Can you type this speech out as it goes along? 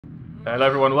Hello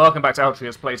everyone, welcome back to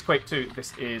Altreus Plays Quake 2.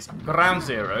 This is Ground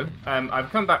Zero.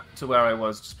 I've come back to where I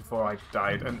was just before I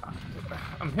died, and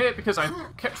I'm here because I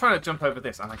kept trying to jump over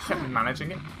this, and I kept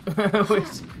managing it.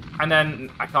 And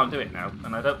then I can't do it now,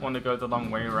 and I don't want to go the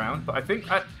long way around, but I think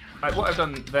what I've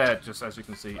done there, just as you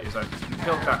can see, is I've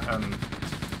killed that,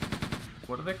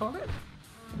 what do they call it?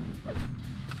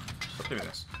 Stop doing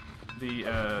this.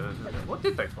 What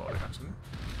did they call it, actually?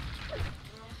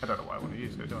 I don't know why I want to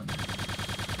use it, do I?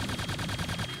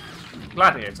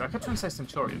 Gladiator. I kept trying to say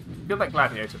Centurion. Killed that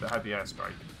Gladiator that had the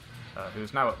Airstrike,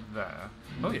 who's now up there.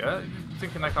 Oh yeah, you're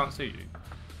thinking I can't see you.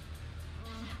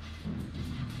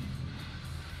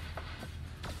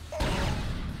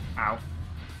 Ow.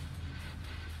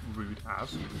 Rude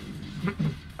as.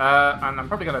 And I'm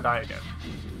probably going to die again.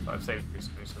 But I've saved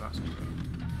recently, so that's good.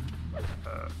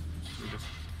 Should we just...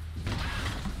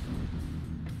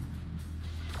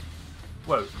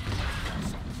 Whoa.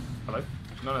 Hello?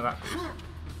 None of that, please.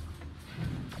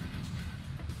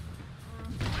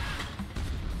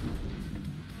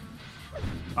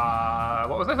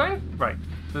 What was I saying? Right.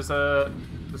 There's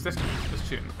this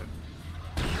shooting thing.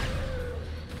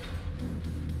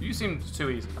 You seemed too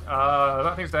easy.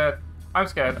 That thing's dead. I'm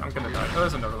scared. I'm gonna die. Oh,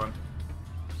 there's another one.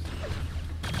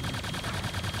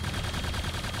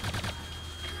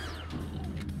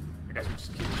 I guess we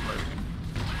just keep exploding.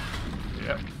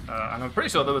 Yep. And I'm pretty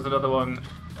sure there was another one.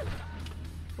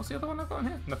 What's the other one I've got in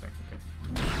here? Nothing. Okay.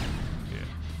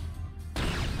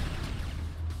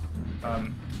 Yeah.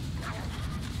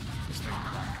 This thing.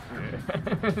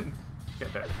 Yeah.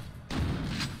 Get there.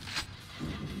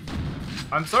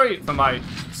 I'm sorry for my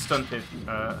stunted,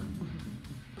 I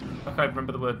can't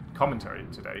remember the word commentary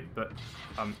today, but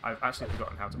I've actually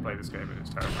forgotten how to play this game and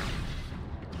it's terrifying.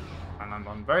 And I'm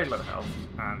on very low health,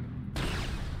 and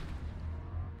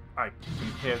I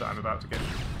can hear that I'm about to get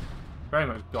very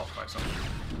much got by something.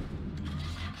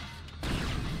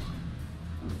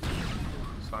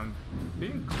 So I'm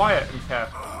being quiet and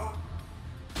careful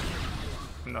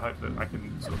in the hope that I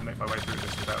can sort of make my way through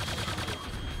this without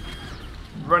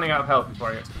running out of health before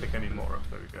I get to pick any more up.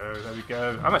 There we go, there we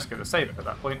go. I'm actually going to save it at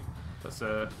that point. That's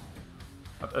I've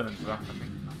earned that, I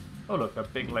think. Oh look, a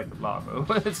big lake of lava.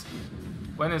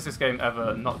 When is this game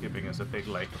ever not giving us a big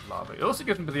lake of lava? It also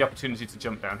gives me the opportunity to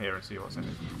jump down here and see what's in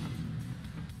it.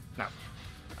 Now,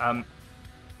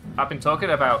 I've been talking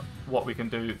about what we can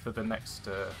do for the next,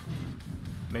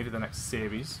 maybe the next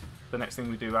series, the next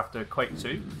thing we do after Quake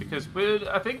 2, because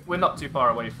I think we're not too far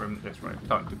away from this, right? We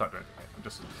can't do anything. I'm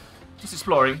just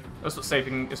exploring. That's what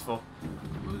saving is for.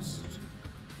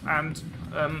 And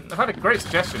I've had a great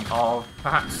suggestion of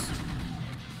perhaps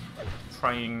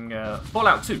trying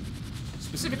Fallout 2.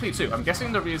 Specifically 2. I'm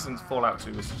guessing the reason Fallout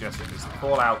 2 was suggested is that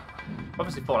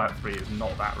obviously Fallout 3 is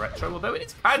not that retro, although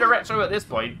it's kind of retro at this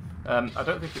point. I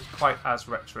don't think it's quite as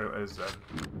retro as...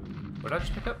 what did I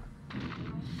just pick up?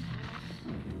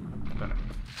 I don't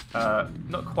know.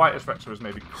 Not quite as retro as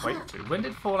maybe Quake 2. When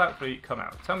did Fallout 3 come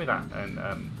out? Tell me that, and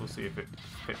we'll see if it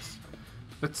fits.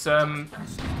 But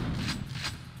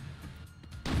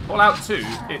Fallout 2,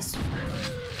 it's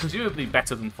presumably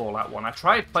better than Fallout 1. I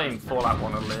tried playing Fallout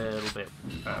 1 a little bit,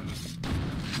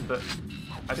 but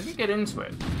I didn't get into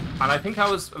it. And I think I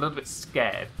was a little bit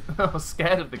scared. I was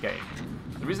scared of the game.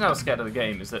 The reason I was scared of the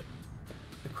game is that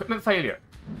equipment failure.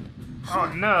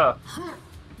 Oh no!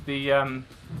 The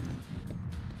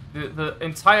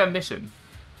entire mission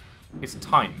is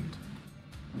timed.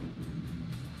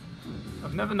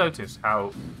 I've never noticed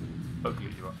how ugly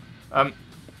you are.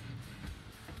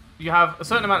 You have a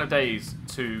certain amount of days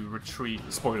to retrieve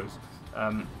spoilers.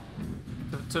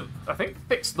 To I think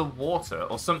fix the water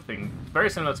or something very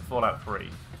similar to Fallout 3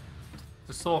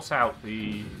 to sort out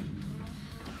the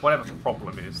whatever the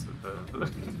problem is that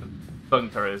the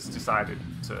bunker has decided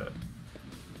to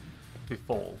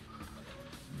befall.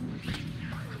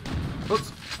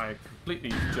 Oops! I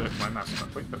completely jerked my mouse on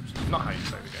that quick, which is not how you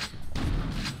play the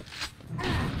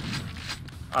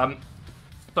game.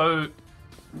 So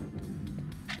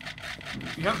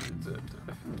yeah,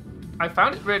 I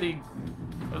found it really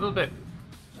a little bit.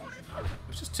 It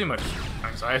was just too much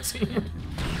anxiety.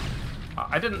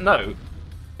 I didn't know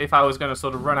if I was going to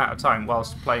sort of run out of time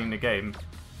whilst playing the game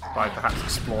by perhaps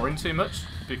exploring too much,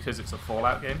 because it's a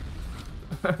Fallout game.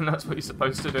 And that's what you're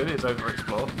supposed to do, is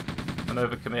over-explore and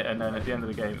overcommit, and then at the end of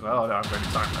the game, well, no, I'm going to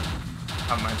time that.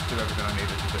 I haven't managed to do everything I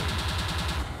needed to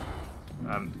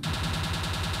do.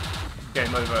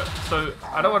 Game over. So,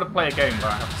 I don't want to play a game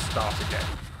where I have to start again,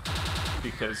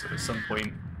 because at some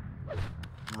point,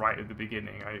 right at the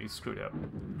beginning, I screwed up.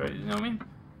 But, you know what I mean?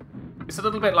 It's a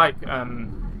little bit like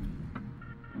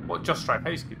what Josh Stripe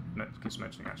Hayes keeps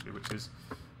mentioning, actually, which is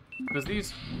there's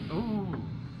these. Ooh.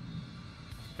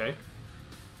 Okay.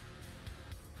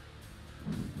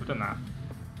 We've done that.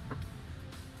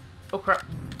 Oh crap.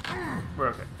 We're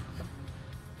okay.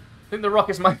 I think the rock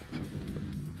is my.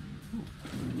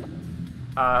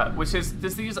 Which is,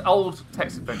 there's these old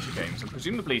text adventure games, and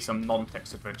presumably some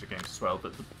non-text adventure games as well,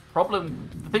 but the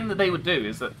thing that they would do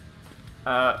is that,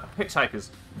 Hitchhikers,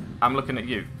 I'm looking at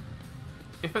you.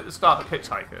 If at the start of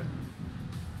Hitchhiker's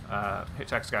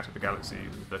Guide to the Galaxy,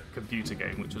 the computer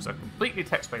game, which was a completely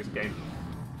text-based game,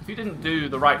 if you didn't do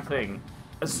the right thing,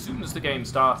 as soon as the game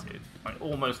started, like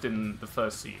almost in the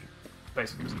first scene,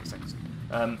 basically it was in the second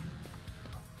scene,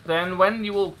 then when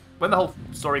the whole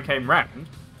story came round,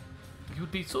 you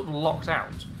would be sort of locked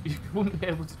out. You wouldn't be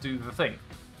able to do the thing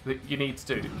that you need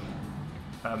to do.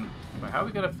 Wait, how are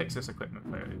we going to fix this equipment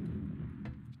failure?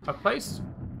 I've placed...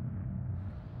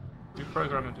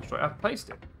 Reprogram and destroy. I've placed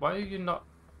it. Why are you not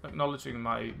acknowledging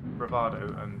my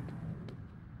bravado and...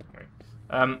 Okay.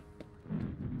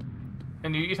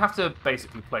 And you'd have to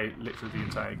basically play literally the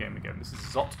entire game again. This is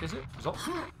Zot, is it? Zot?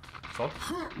 Zot?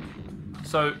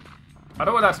 So... I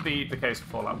don't want that to be the case for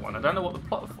Fallout 1. I don't know what the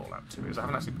plot of Fallout 2 is. I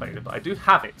haven't actually played it, but I do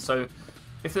have it. So,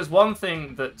 if there's one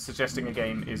thing that suggesting a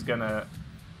game is gonna,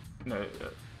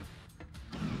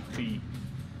 be...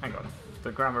 Hang on.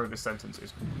 The grammar of this sentence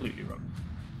is completely wrong.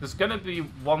 There's gonna be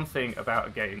one thing about a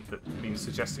game that means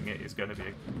suggesting it is gonna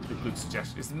be a good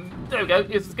suggestion. There we go.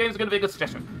 If the game's gonna be a good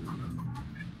suggestion.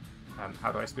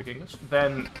 How do I speak English?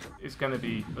 Then it's gonna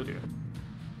be... Oh dear.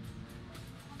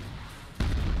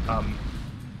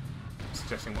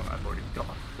 Suggesting one I've already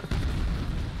got.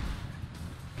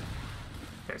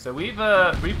 Okay, so we've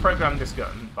reprogrammed this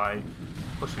gun by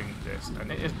pushing this,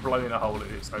 and it is blowing a hole in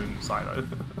its own silo.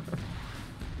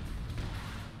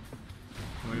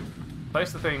 We've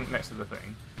placed the thing next to the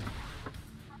thing.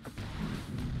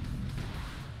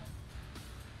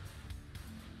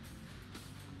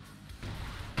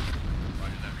 Why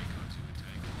did that recon to the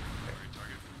tank? Okay.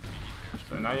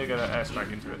 Target So now you're going to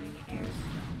airstrike into it.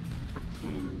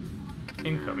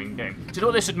 Incoming game. Do you know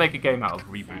what they should make a game out of?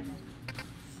 Reboot.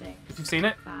 If you've seen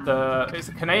it, it's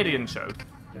a Canadian show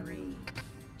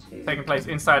taking place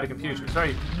inside a computer. It's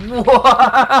very...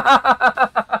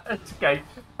 Okay.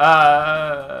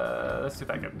 Let's do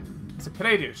that again. It's a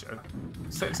Canadian show.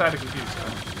 It's inside a computer.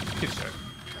 Kids show.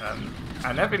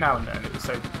 And every now and then it would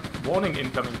say, warning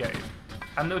incoming game.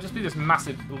 And there would just be this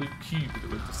massive blue cube that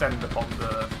would descend upon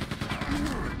the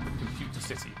computer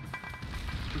city.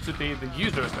 Which would be the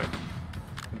user of the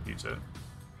computer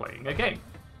playing a game.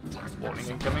 Warning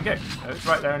incoming game. It's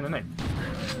right there in the name.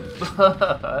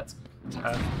 But,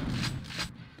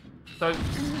 so,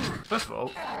 first of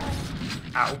all,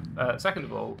 ow. Second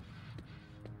of all,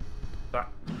 that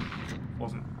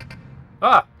wasn't...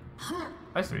 Ah!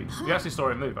 I see. You actually saw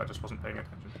it move, I just wasn't paying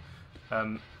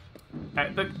attention.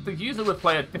 The user would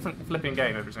play a different flipping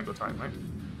game every single time, right?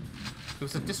 It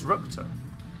was a disruptor.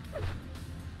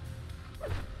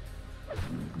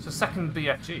 It's a second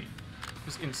BFG.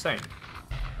 It's insane.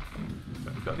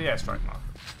 So we've got the airstrike marker.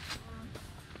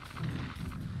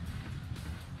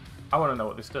 I want to know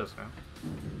what this does now.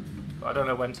 But I don't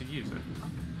know when to use it.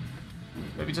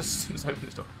 Maybe just let's open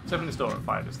this door. Let's open this door and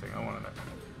fire this thing. I want to know.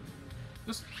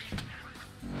 Just...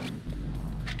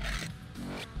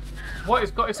 What?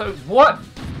 It's got its own... What?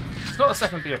 It's not a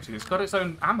second BFG. It's got its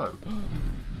own ammo.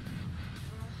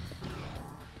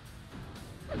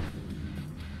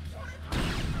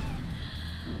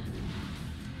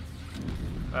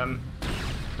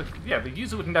 Yeah, the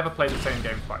user would never play the same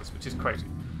game twice, which is crazy.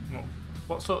 Well,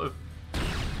 what sort of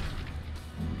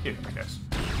kid, I guess,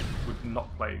 would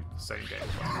not play the same game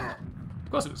twice?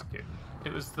 Of course it was a kid.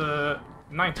 It was the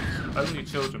 90s. Only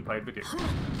children played video games.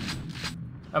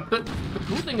 But the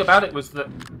cool thing about it was that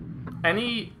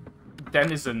any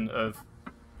denizen of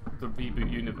the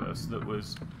reboot universe that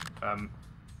was...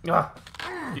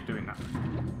 keep doing that.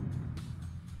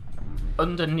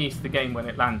 Underneath the game when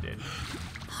it landed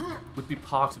would be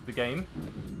part of the game.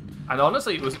 And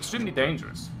honestly, it was extremely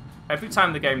dangerous. Every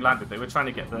time the game landed, they were trying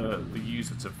to get the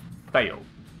user to fail.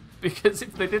 Because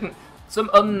if they didn't, some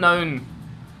unknown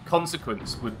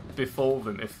consequence would befall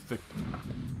them if the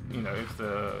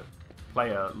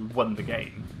player won the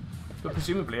game. But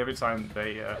presumably every time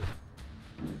they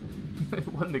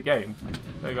won the game,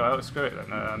 they go, oh, screw it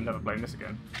then, I'm never playing this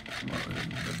again. Well,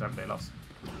 this time they lost.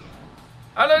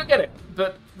 I don't get it,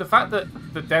 but the fact that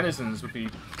the denizens would be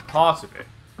part of it,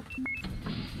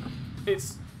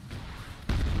 it's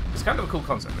kind of a cool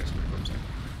concept, basically, what I'm saying.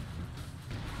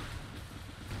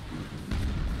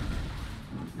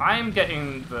 I'm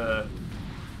getting the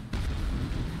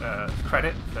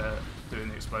credit for doing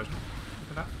the explosion.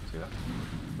 Look at that, see that?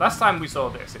 Last time we saw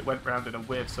this, it went round in a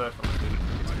weird circle and didn't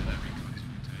hit Roger it. that. Recon 2 to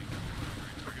tango.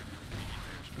 Target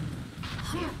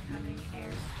immediate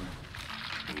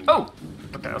airstrike. Oh!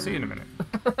 Okay, I'll see you in a minute.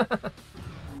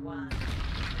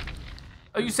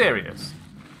 Are you serious?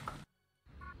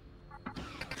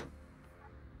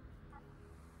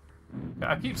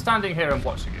 I keep standing here and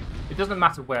watching it. It doesn't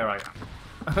matter where I am.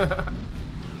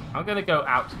 I'm going to go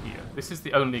out here. This is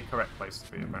the only correct place to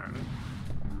be, apparently.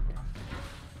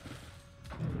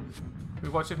 Can we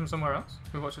watch it from somewhere else?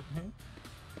 Can we watch it from here?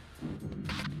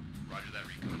 Roger that.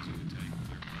 Recon 2 to tango.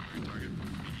 Clear primary target.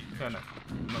 Immediate Yeah, no.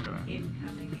 I'm not going to.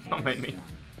 Incoming It's not make me.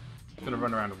 I'm going to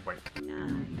run around and wait.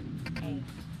 9, 8,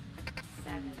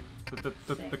 7,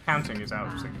 The counting is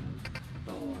out of sync.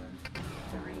 4,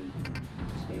 3,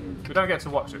 2. We don't get to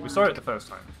watch it. We saw it the first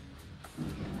time.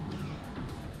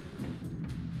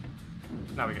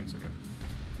 Now we get to go.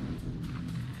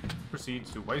 Proceed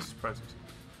to waste present.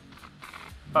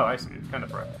 Oh, I see. It's kind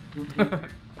of bright.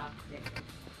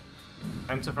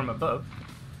 Enter from above.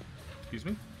 Excuse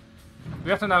me.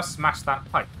 We have to now smash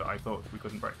that pipe that I thought we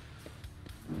couldn't break.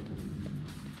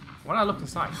 Why don't I look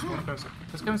inside? I want to go and see.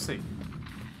 Let's go and see.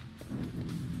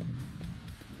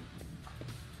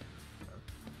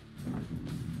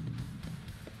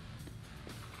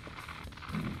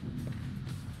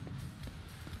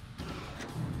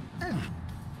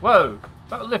 Whoa!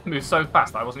 That lift moved so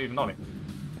fast that I wasn't even on it.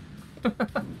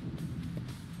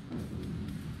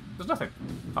 There's nothing.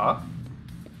 Ah.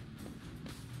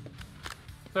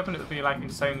 I was hoping it would be like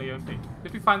insanely OP.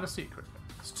 Did we find the secret?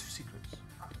 There's 2 secrets.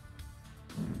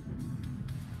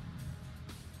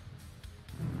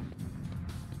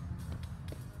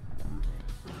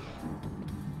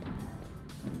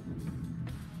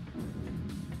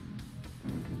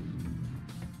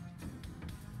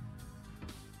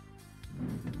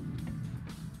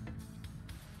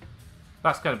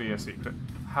 That's going to be a secret.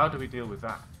 How do we deal with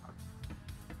that?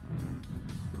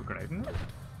 Put a grenade in it?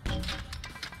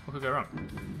 What could go wrong?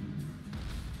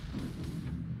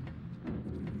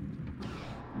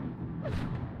 Have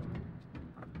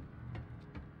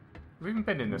we even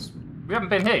been in this? We haven't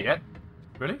been here yet.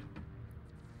 Really?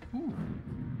 Ooh.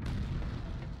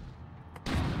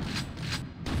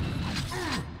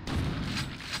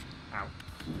 Ow.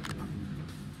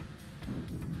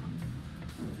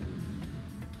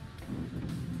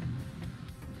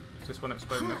 Is this one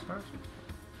exploding next time?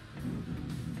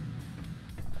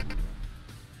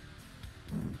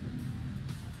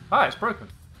 Ah, it's broken.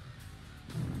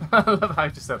 I love how I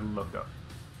just said look up.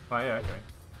 Oh yeah, okay.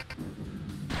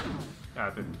 Yeah, I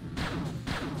did.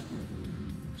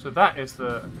 So that is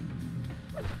the...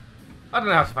 I don't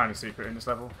know how to find a secret in this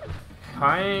level.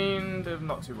 Kind of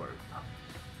not too worried.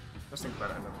 Let's think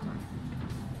about it another time.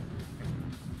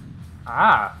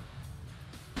 Ah!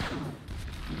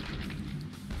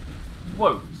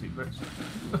 Whoa, secrets.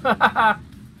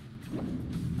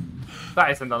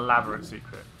 That is an elaborate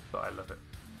secret, but I love it.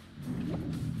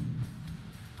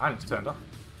 I need to turn it off.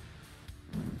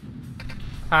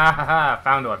 Ha ha ha,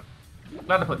 found one.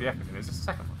 Glad I put the effort in. Is this the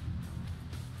second one?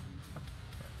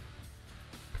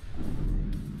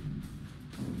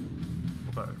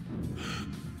 Although...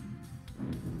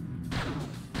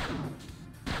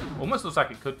 almost looks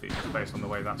like it could be, just based on the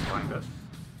way that's lined up.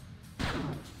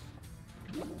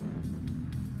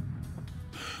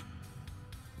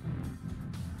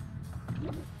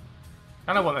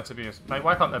 I don't want there to be a... like,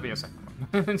 why can't there be a second one?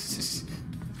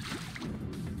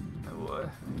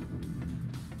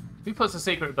 Who puts a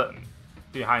secret button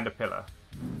behind a pillar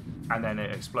and then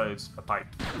it explodes a pipe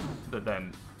that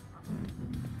then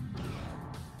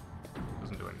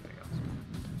doesn't do anything else?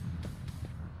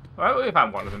 Alright, we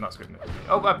found one of them, that's good enough.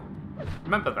 Oh,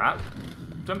 remember that?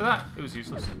 Remember that? It was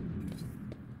useless.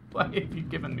 Why have you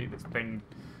given me this thing?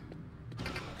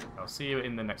 I'll see you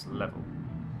in the next level.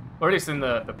 Or at least in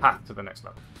the path to the next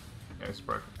level. Yeah, it's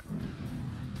broken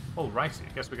now. Alrighty,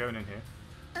 I guess we're going in here.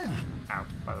 Ow,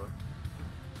 by the way.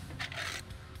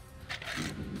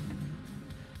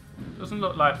 Doesn't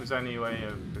look like there's any way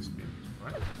of this being used,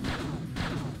 right?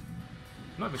 I'm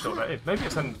not even sure what that is. Maybe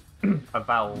it's a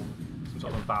valve. Some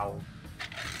sort of valve.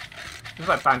 It's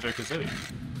like Banjo-Kazooie.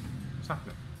 What's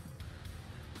happening?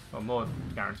 Well, more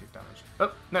guaranteed damage.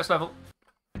 Oh, next level.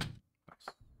 Nice.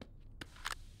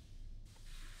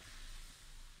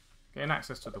 Gain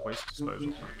access to the waste disposal.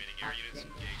 Remaining air units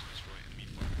engage and destroy enemy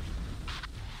fire.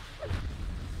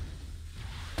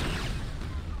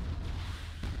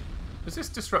 Is this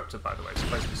disruptor, by the way,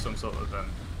 supposed to be some sort of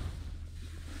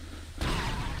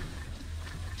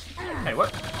Hey,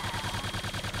 what?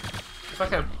 It's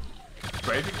like a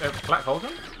black hole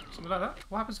gun? Something like that?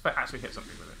 What happens if I actually hit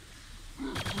something with it?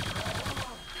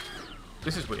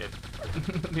 This is weird.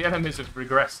 The enemies have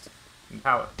regressed in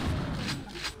power.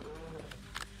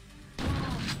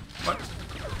 What?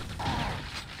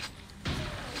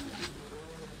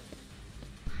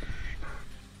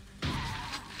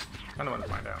 Kind of want to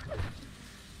find out.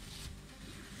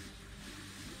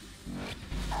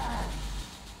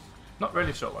 Not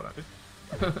really sure what that did.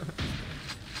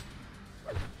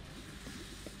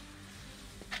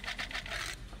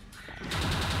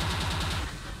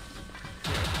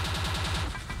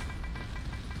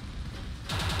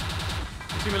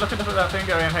 You see me looking up at that thing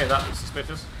going, hey, that was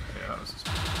suspicious. Yeah, that was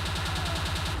suspicious.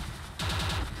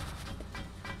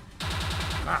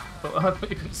 Ah, I thought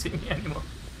you couldn't see me anymore.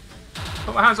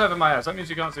 Put my hands over my eyes, that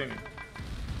means you can't see me.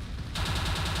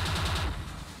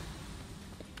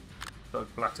 The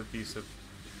blattered piece of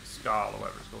skull or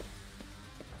whatever it's called.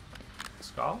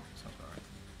 Skull? Sounds alright.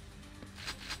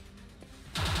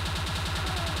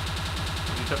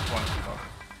 You touched one as well.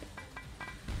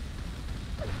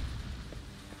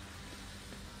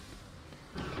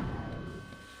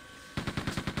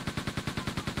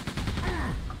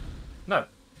 No.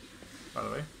 By the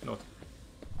way, naughty.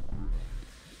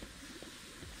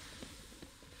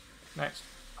 Next.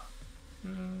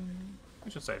 We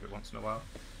should save it once in a while.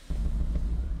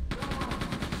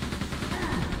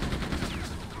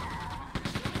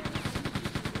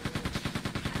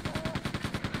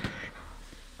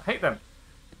 I hate them.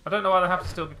 I don't know why they have to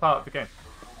still be part of the game.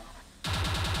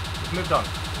 We've moved on.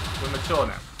 We're mature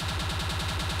now.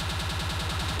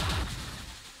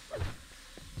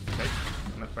 Okay,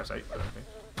 I'm going to press 8 for that thing.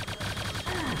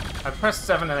 I've pressed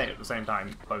 7 and 8 at the same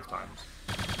time, both times.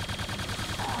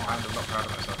 And I'm not proud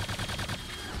of myself.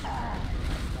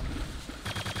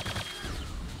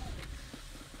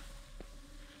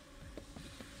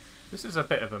 This is a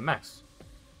bit of a mess.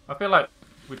 I feel like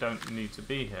we don't need to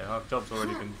be here. Our job's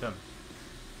already been done.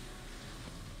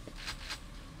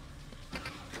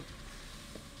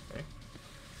 Okay.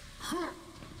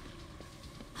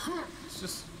 It's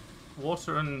just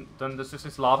water and then there's just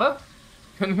this lava.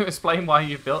 Can you explain why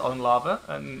you built on lava?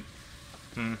 And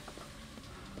how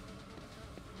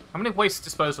many waste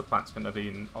disposal plants can there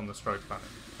be on the Stroke planet?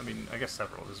 I mean, I guess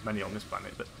several. There's many on this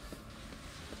planet, but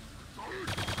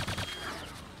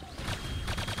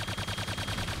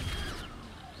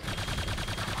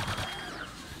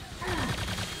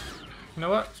you know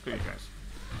what? Screw you guys.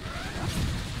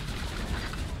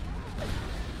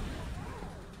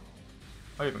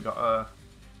 I even got a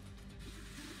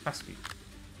pesky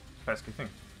thing.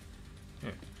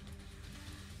 Yeah.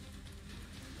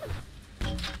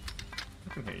 I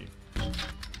can hear you.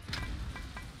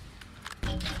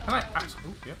 Can I actually?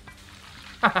 Oh, yeah.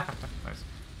 Nice.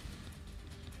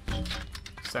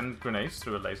 Send grenades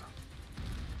through a laser.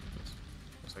 Yes,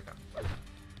 yes I can.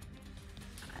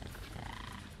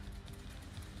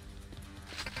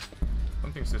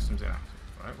 Pumping systems inactive.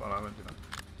 Alright, well I won't do that.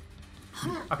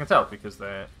 I can tell because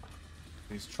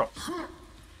these trops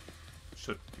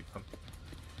should be pumped.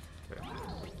 Okay.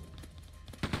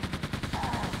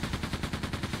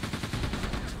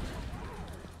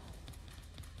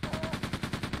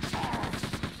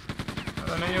 I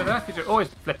don't know you were there, because you're always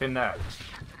flipping there.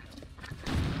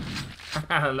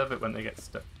 I love it when they get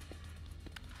stuck.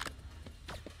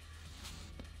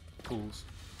 Fools.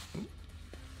 Ooh.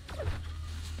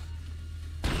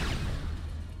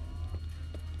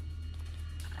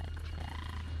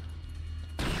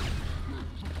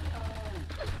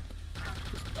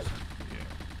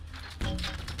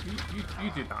 You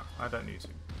do that. I don't need to.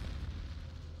 You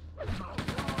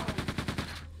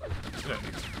don't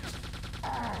need to.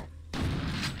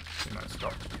 You might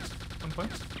stop at some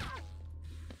point.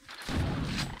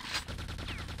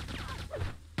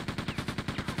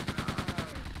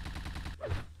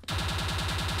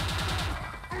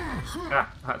 Ah,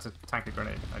 that's a tanker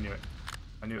grenade. I knew it.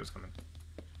 I knew it was coming.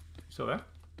 Still there?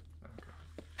 Okay.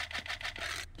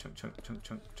 Chunk, chunk, chunk,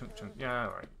 chunk, chunk, chunk. Yeah,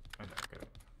 alright. I know, get it.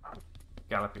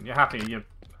 Galloping. You're happy, you're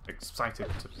excited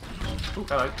to... Ooh,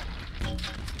 hello.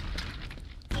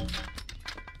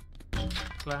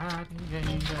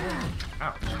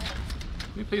 Ow.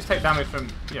 Can you please take damage from...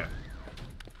 Yeah. I'm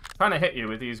trying to hit you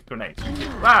with these grenades.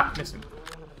 Ah! Missing.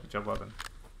 Good job, well done.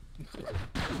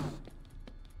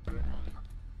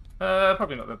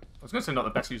 Probably not the... I was going to say not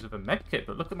the best use of a med kit,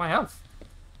 but look at my health.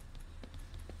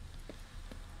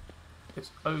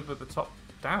 It's over the top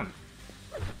down.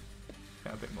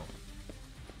 Get a bit more.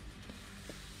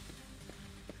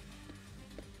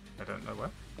 I don't know where.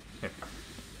 Here.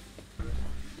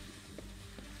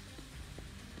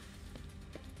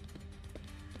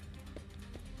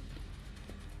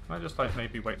 Can I just like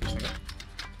maybe wait this thing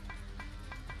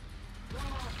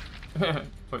up?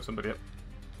 Point somebody up.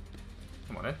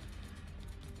 Come on in.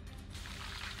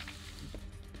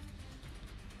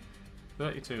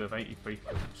 32 of 83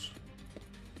 kills.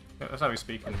 Yeah, that's how we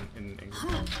speak in English.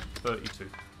 32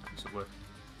 is a word.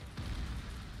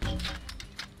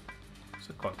 It's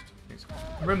a quantity.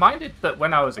 I'm reminded that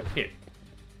when I was a kid,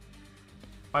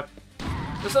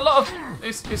 there's a lot of...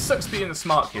 It sucks being the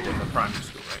smart kid in the primary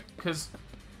school, right? Because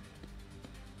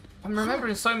I'm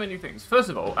remembering so many things. First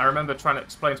of all, I remember trying to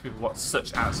explain to people what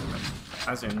such as meant.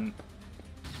 As in,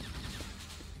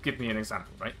 give me an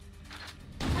example, right?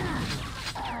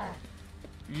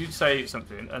 You'd say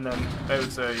something, and then they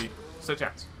would say, such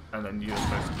as. And then you're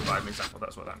supposed to provide an example.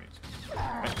 That's what that means.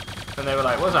 Right? And they were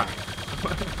like, what does that mean?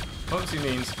 Obviously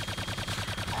means,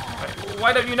 like,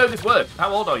 why don't you know this word?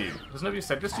 How old are you? Has nobody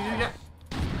said this to you yet?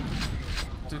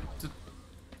 Do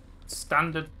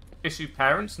standard issue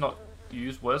parents not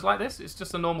use words like this? It's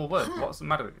just a normal word. What's the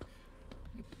matter with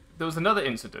you? There was another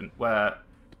incident where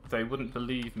they wouldn't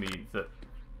believe me that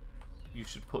you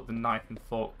should put the knife and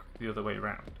fork the other way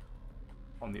around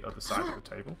on the other side of the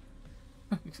table.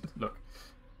 Look.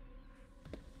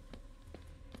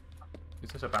 Is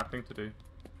this a bad thing to do?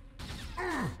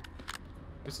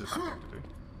 This is a bad thing to do.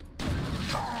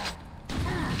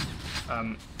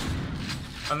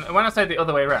 And when I say the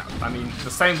other way around, I mean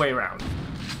the same way around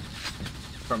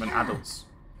from an adult's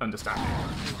understanding.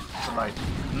 But, like,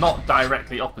 not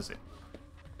directly opposite,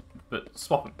 but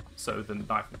swap them so the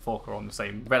knife and fork are on the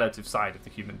same relative side of the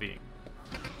human being.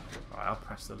 Alright, I'll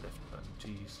press the lift button.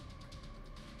 Jeez.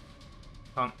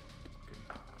 Can't.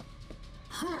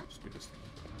 Let's do this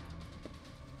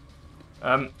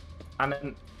thing. And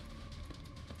then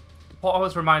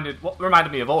what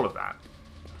reminded me of all of that,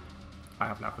 I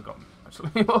have now forgotten,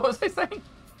 actually. What was I saying?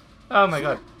 Oh my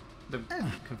god.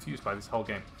 I'm confused by this whole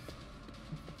game.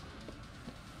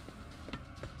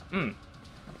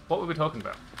 What were we talking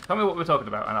about? Tell me what we were talking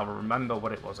about and I'll remember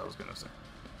what it was I was going to say.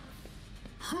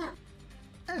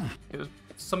 It was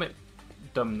something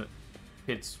dumb that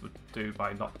kids would do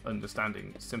by not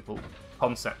understanding simple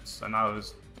concepts, and I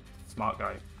was a smart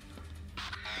guy.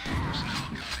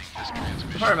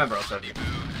 If I remember, I'll tell you.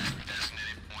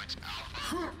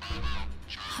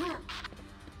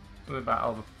 Something about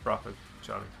Alpha Bravo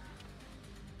Charlie.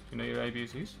 Do you know your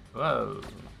ABCs? Whoa.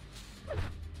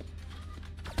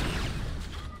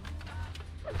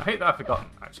 I hate that I've forgotten,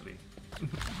 actually.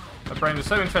 My brain was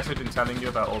so interested in telling you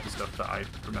about all the stuff that I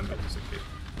remembered as a kid,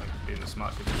 like being a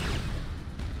smart kid.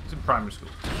 It's in primary school.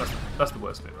 That's the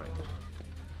worst bit, right?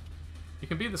 You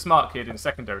can be the smart kid in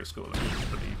secondary school and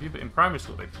people believe you, but in primary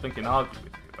school they think and argue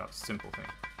with you about simple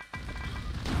things.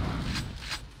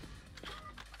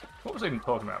 What was I even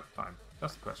talking about at the time?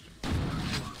 That's the question.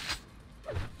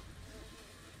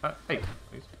 8,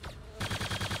 please.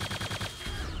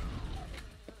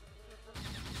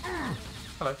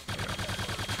 Hello. There you go.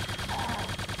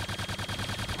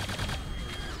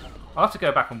 I'll have to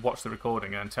go back and watch the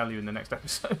recording and tell you in the next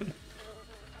episode.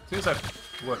 As soon as I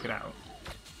work it out.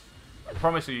 I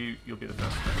promise you, you'll be the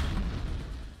first.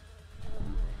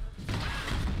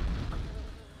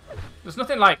 There's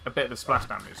nothing like a bit of splash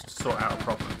damage to sort out a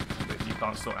problem that you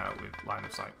can't sort out with line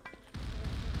of sight.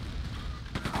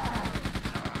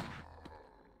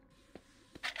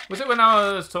 Was it when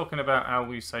I was talking about how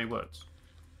we say words?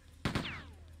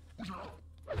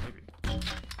 Maybe.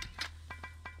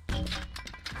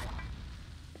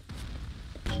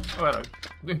 Oh, hello.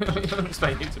 You don't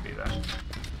expect you to be there.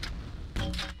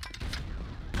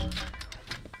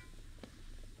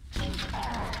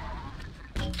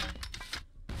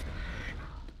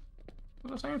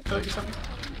 What was I saying? 30 seconds?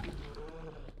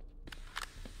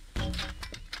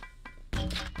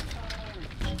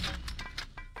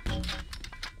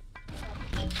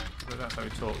 So that's how we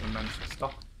talk and manage to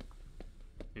stop.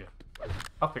 Yeah.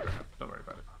 I'll figure it out. Don't worry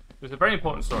about it. There's a very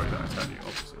important story that I tell you,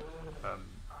 obviously.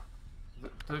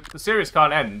 The series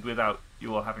can't end without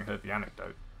you all having heard the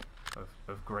anecdote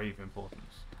of grave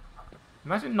importance.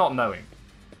 Imagine not knowing.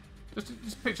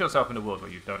 Just picture yourself in a world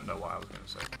where you don't know what I was going to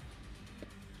say.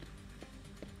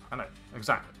 I know,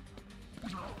 exactly.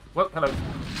 Well, hello.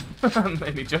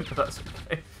 Made me jump, but that's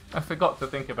okay. I forgot to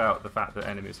think about the fact that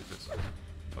enemies are just... I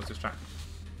was distracted.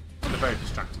 It's a very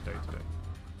distracted day today.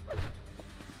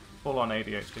 Full on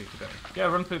ADHD today. Yeah,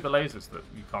 run through the lasers that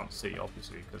you can't see,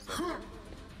 obviously, because they're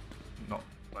not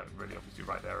like really obviously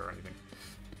right there or anything.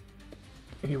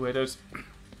 You weirdos.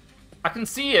 I can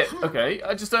see it, okay,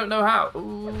 I just don't know how.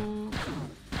 Ooh.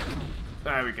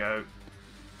 There we go.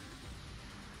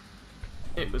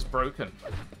 It was broken.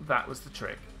 That was the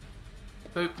trick.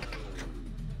 Boop.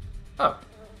 Oh.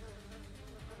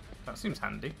 That seems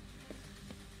handy.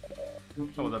 Oh,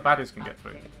 well, the baddies can get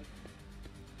through.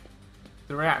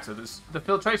 the reactor. The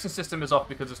filtration system is off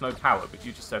because there's no power, but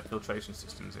you just said filtration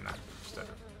system is inactive instead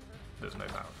of there's no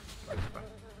power.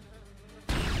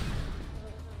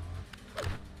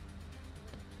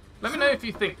 Let me know if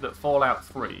you think that Fallout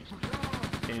 3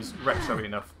 is retro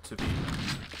enough to be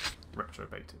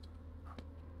retrobated.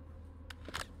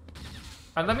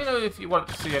 And let me know if you want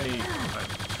to see any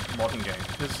like, modern games,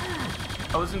 because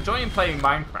I was enjoying playing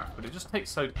Minecraft, but it just takes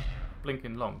so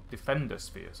blinking long. Defender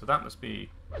Sphere, so that must be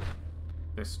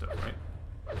this stuff,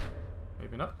 right?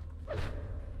 Maybe not.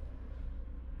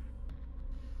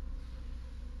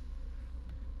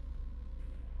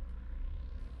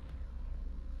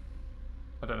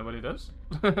 I don't know what he does.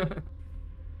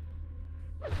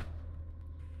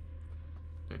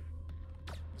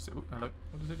 So, hello.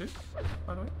 What does it do,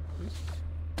 by the way, please?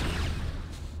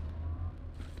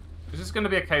 Is this going to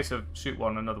be a case of shoot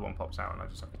one, another one pops out, and I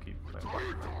just have to keep playing?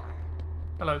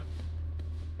 Hello.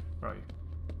 Where are you?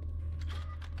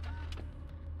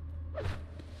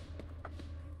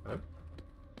 Hello?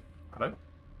 Hello?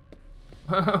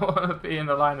 I want to be in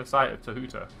the line of sight of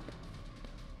Tahuta.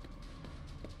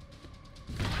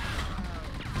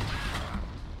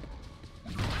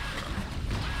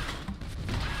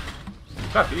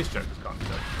 God, these jokers can't do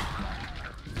that.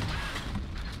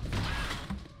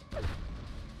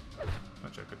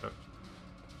 Not joker duck.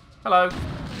 Hello.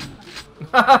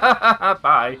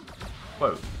 Bye.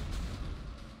 Whoa.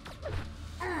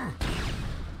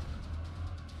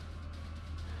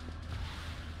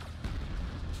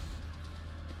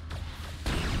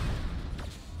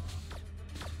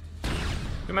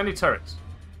 Too many turrets.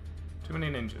 Too many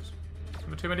ninjas.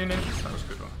 Too many ninjas? That was a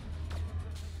good one.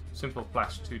 Simple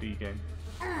Flash 2D game.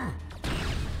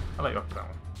 I'll let you off with that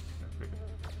one. Yeah, pretty good.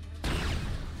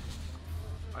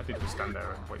 I did just stand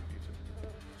there and wait for you to...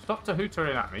 Stop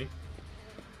Tahootering at me.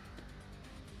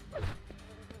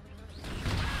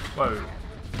 Whoa.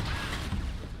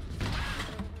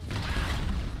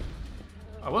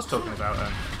 I was talking about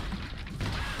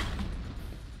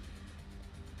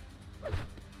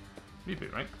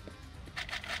reboot, right?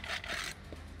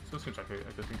 Still seems like a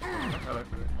good thing to talk about. Hello.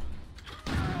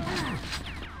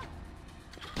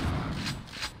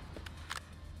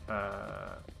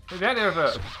 The idea of a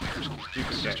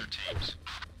reboot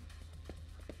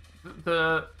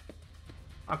game.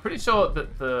 I'm pretty sure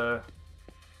that the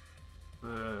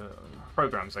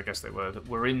programs, I guess they were, that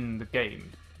were in the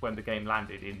game when the game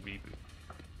landed in reboot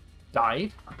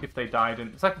died. If they died,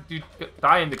 and it's like you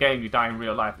die in the game, you die in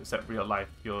real life. Except real life,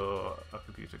 you're a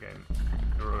computer game.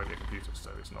 You're already a computer,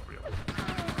 so it's not real.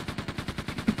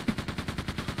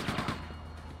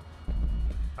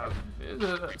 There's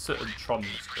a certain Tron to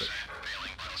it.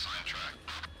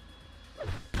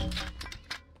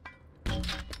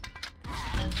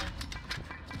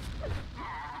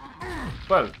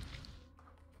 Whoa.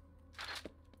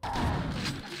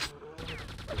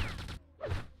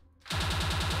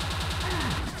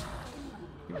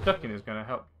 Ducking is going to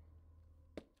help.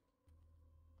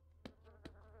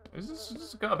 This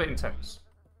has got a bit intense.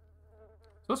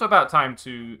 It's also about time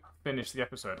to finish the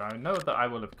episode. I know that I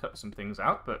will have cut some things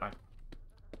out, but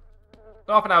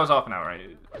half an hour is half an hour,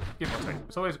 right? Give or take.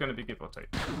 It's always going to be give or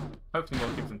take. Hopefully more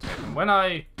give than take. And when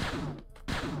I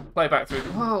play back through...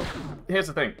 Well, here's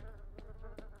the thing.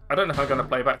 I don't know if I'm going to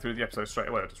play back through the episode straight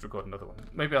away or just record another one.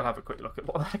 Maybe I'll have a quick look at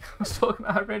what the heck I was talking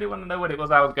about. I really want to know what it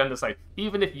was I was going to say.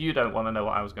 Even if you don't want to know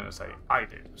what I was going to say, I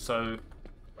do. So,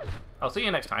 I'll see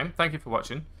you next time. Thank you for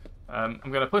watching. I'm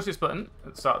going to push this button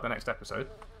at the start of the next episode.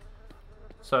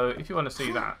 So, if you want to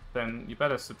see that, then you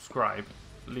better subscribe,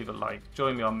 leave a like,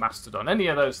 join me on Mastodon. Any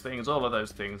of those things, all of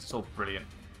those things, it's all brilliant.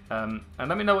 And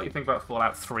let me know what you think about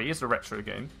Fallout 3 as a retro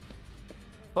game.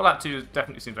 Fallout 2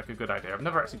 definitely seems like a good idea. I've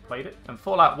never actually played it. And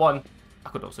Fallout 1, I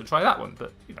could also try that one.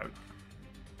 But, you know,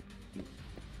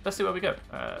 let's see where we go.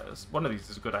 One of these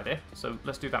is a good idea. So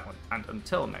let's do that one. And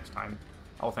until next time,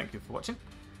 I'll thank you for watching.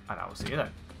 And I will see you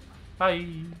then. Bye.